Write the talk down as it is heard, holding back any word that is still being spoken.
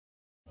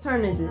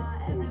Turn is it?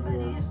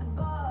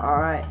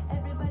 Alright.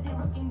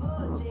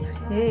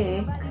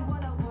 Pick.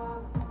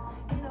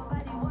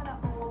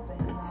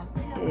 Let's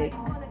pick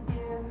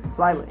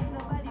Flyweight.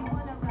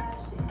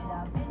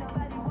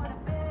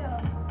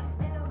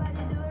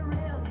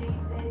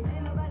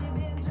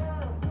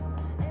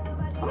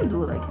 I'm gonna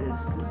do it like this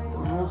because the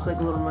most like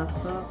a little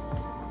messed up.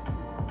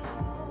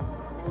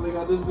 What they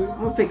got this dude? I'm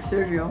gonna pick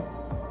Sergio.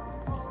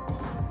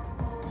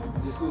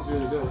 This dude's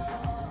really good.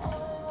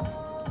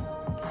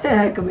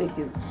 I can make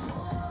it.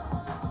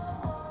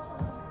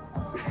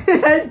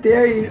 I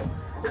dare you.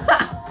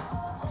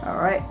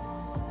 Alright.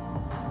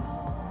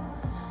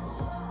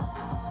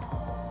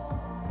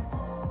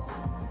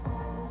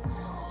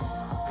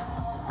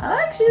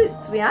 I actually,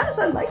 to be honest,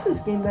 I like this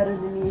game better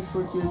than the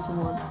Esports UFC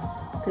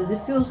 1. Because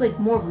it feels like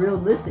more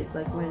realistic,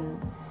 like when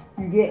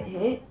you get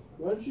hit.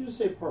 Why don't you just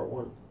say part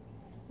 1?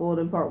 Well,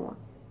 then part 1.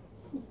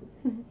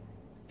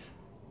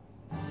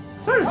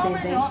 Sort of the same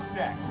thing. Coming up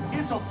next,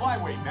 it's a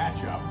flyweight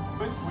matchup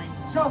between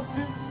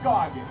Justin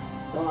Scoggins.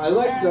 Oh, I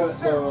like the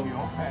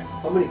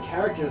how many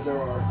characters there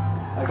are.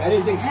 Like I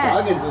didn't think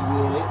Scoggins would be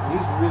in it.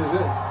 He's really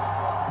good.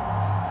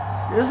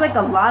 There's like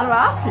a lot of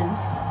options.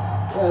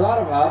 Yeah, a lot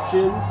of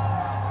options.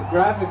 The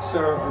graphics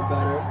are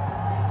better.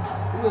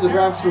 I think the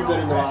graphics were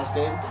good in the last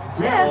game.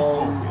 Yeah.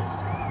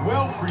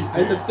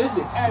 And the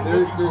physics.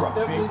 They're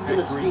definitely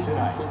gonna tweak the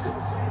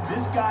physics.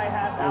 This guy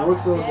has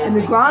outstanding and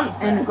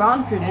the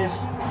ground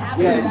tradition.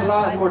 Yeah, it's a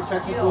lot more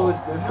technical. It's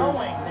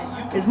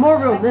different. It's more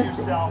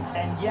realistic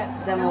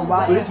than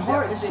robotic. But it's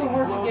hard. It's so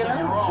hard to get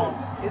out.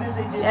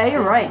 Yeah,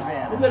 you're right.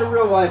 If in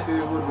real life,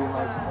 it would be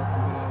like.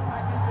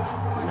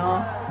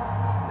 No.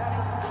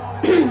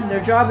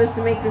 Their job is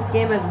to make this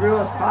game as real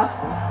as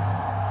possible.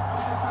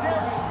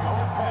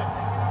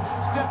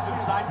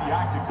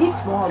 He's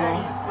small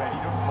though.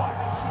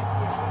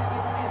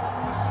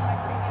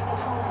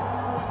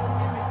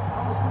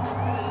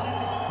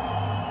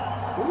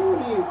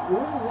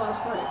 What was his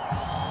last fight?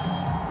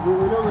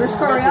 Chris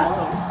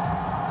Cariaso.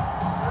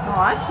 No,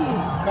 actually.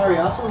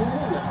 Cariaso?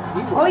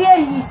 Oh yeah,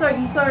 he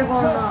started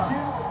going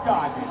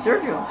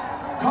Sergio.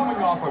 Coming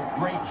off a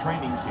great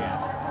training camp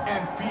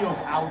and feels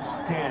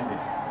outstanding.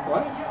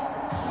 What?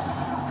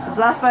 His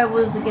last fight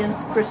was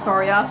against Chris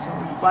Cariaso,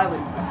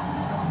 flyweight.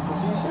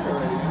 You said it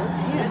already,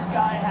 right? This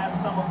guy has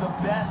some of the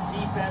best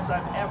defense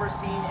I've ever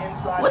seen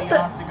inside What the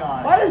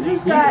octagon. Why does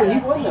this guy? He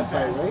won that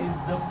fight, right? Is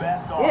the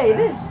best Yeah, he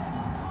did.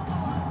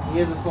 He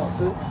hasn't fought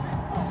since.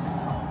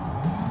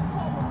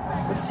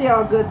 Let's see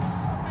how good.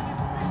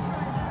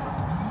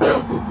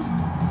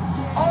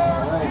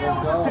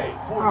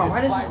 Oh,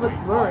 why does this look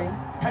blurry?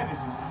 Pettis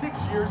is 6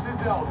 years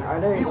his elder.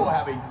 There He you will go.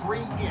 have a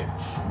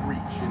 3-inch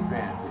reach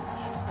advantage.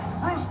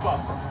 Bruce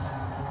Buffer.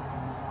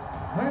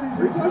 Are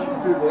you watching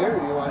through there or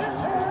are you watching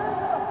the screen?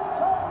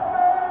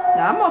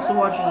 Now I'm also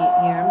watching it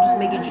here. I'm just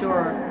making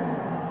sure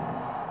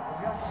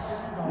it's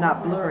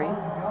not blurry.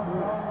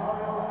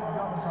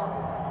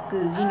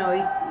 Because, you know,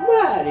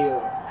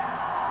 Mario!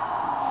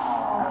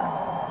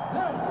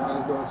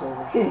 Let's go, it's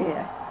over.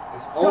 yeah.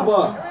 It's over!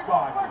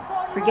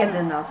 Forget the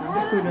announcement.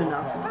 Screw the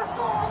announcement.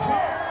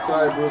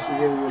 Sorry, Bruce, we're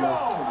giving you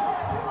enough.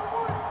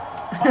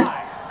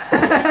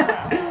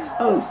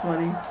 That was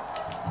funny.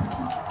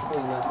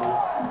 Wasn't that funny?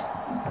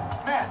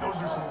 Man, those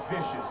are some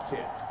vicious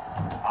kicks.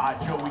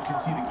 Joe, we can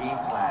see the game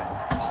plan.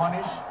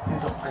 Punish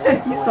his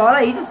opponent. You saw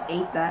that? He just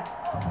ate that.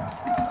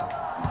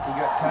 He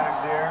got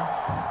tagged there.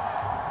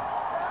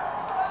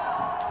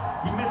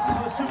 He misses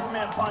with a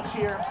Superman punch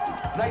here.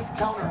 Nice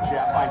counter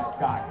jab by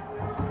Scott.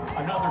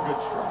 Another good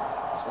strike.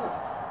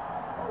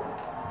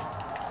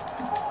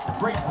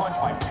 Great punch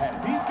by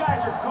Pettis. These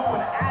guys are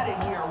going at it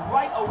here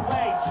right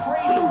away,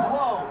 trading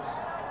blows.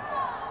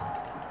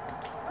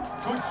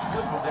 Good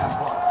slip of that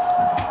punch.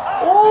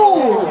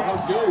 Oh! How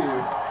dare you?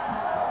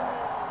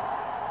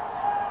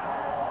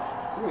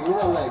 You're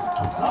not like.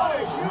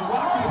 Nice, you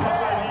walking that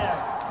right hand.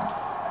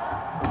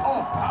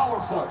 Oh,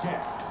 powerful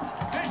kicks.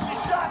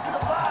 Vicious shot to the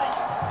body.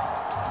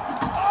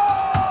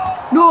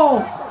 Oh!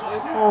 No!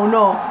 Oh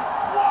no.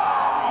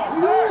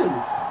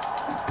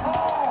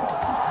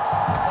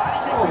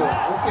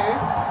 Okay.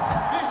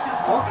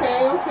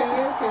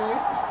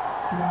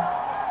 You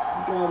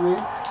got me.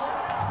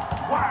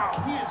 Wow,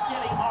 he is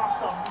getting off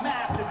some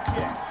massive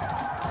kicks.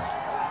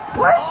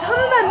 What? How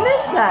did I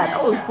miss that?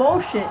 That was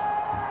bullshit.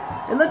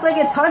 It looked like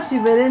it touched you,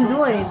 but it didn't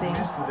do anything.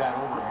 Missed with that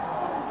overhand.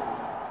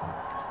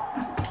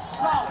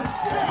 Solid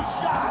big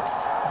shots.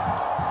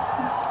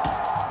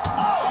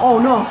 Oh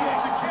no.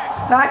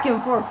 Back in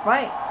for a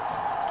fight.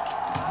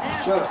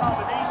 Shut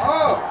up.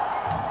 Oh!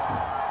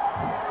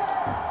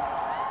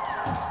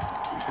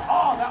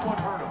 Oh, that one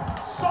hurt him.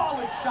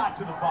 Solid shot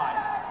to the body.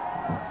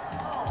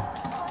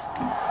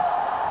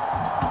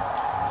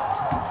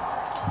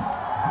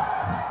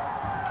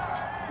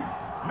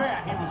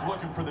 Man, he was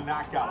looking for the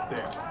knockout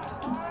there.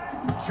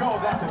 Joe,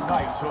 that's a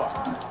nice hook.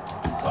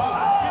 Oh,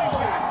 big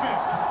back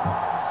fist.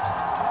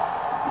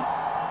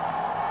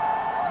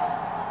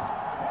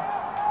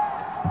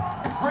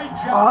 Great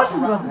job. Oh, I was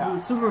just about to do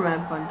the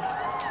Superman punch.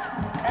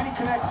 And he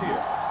connects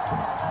here.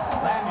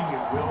 Landing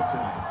at will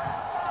tonight.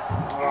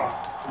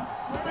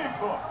 Big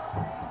hook.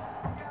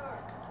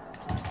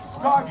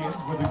 Scoggins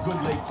with a good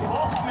leg kick.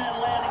 Both men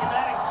landing in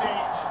that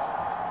exchange.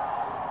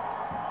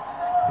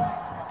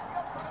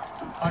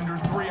 Under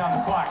 3 on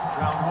the clock,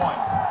 round 1.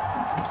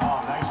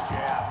 Oh, nice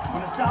jab.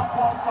 When a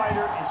southpaw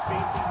fighter is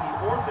facing the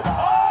orthodox.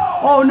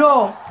 Oh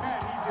no! Man,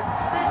 he's in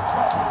big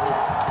trouble here.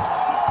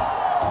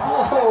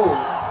 Whoa!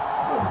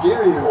 How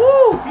dare you?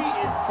 Woo! He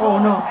is Oh,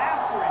 going no.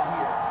 after it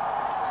here.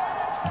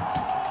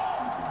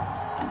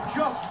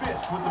 Just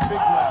missed with the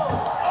big left.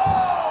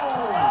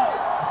 Oh!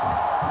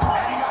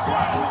 And he got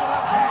right with the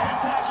left hand.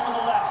 Attacks with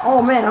the left.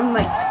 Oh man, I'm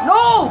like,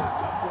 no!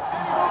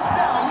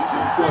 He's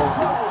in big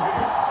trouble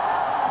here.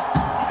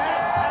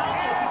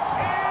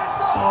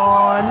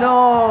 Oh no!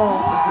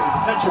 He's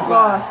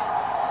petrified. Lost.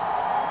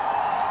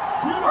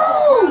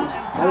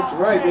 That's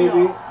right,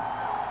 baby.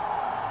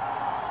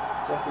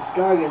 Justice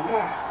Scoggins.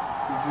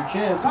 He's your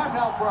champ. Time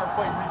now for our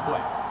fight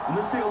replay.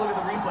 Let's take a look at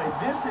the replay.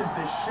 This is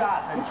the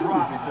shot that It could be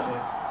drops 50 him.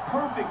 cent.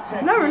 Perfect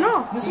technique. Never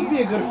know. This would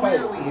be a good fight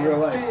Clearly in real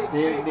life.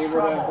 big They would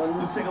trouble. have done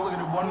Let's this. take a look at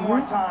it one more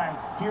time.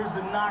 Here's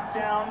the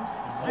knockdown.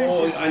 Oh,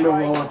 Vicious I know who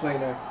I strike. want to play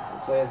next. I'll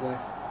play as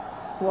next.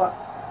 What?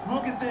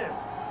 Look at this.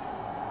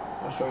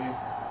 I'll show you.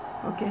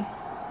 Okay.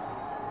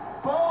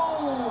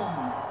 Boom!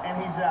 And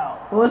he's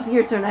out. Well, it's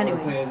your turn I want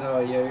anyway. to play as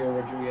Yair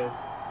Rodriguez.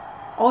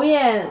 Oh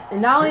yeah,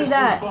 and not only Here's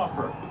that, Bruce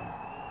Buffer.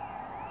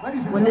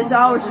 Ladies and when it's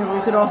gentlemen, our turn,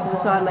 we could also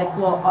decide like,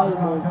 well, other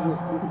modes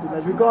we could do.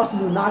 Like we could also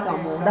do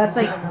knockout mode. That's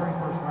like,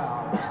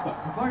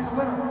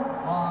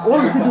 or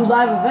we could do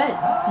live event.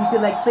 You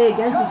could like play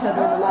against each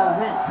other in a live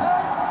event.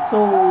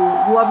 So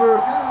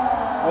whoever,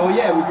 Oh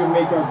yeah, we can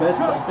make our bets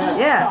like that.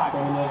 Yeah.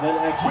 From the event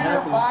actually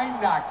winner happens. by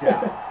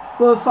knockout.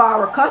 but for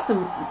our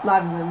custom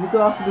live event, we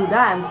could also do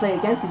that and play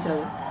against each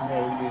other.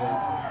 Yeah, we do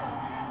that.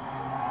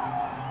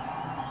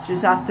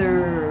 Just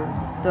after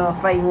the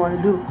fight you want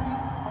to do.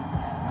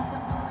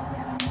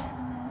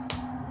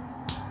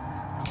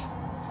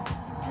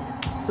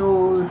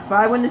 So if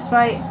I win this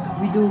fight,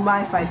 we do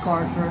my fight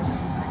card first,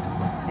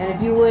 and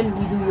if you win,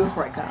 we do your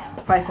fight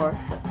card.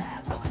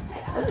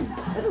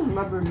 I don't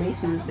remember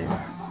Macy was there.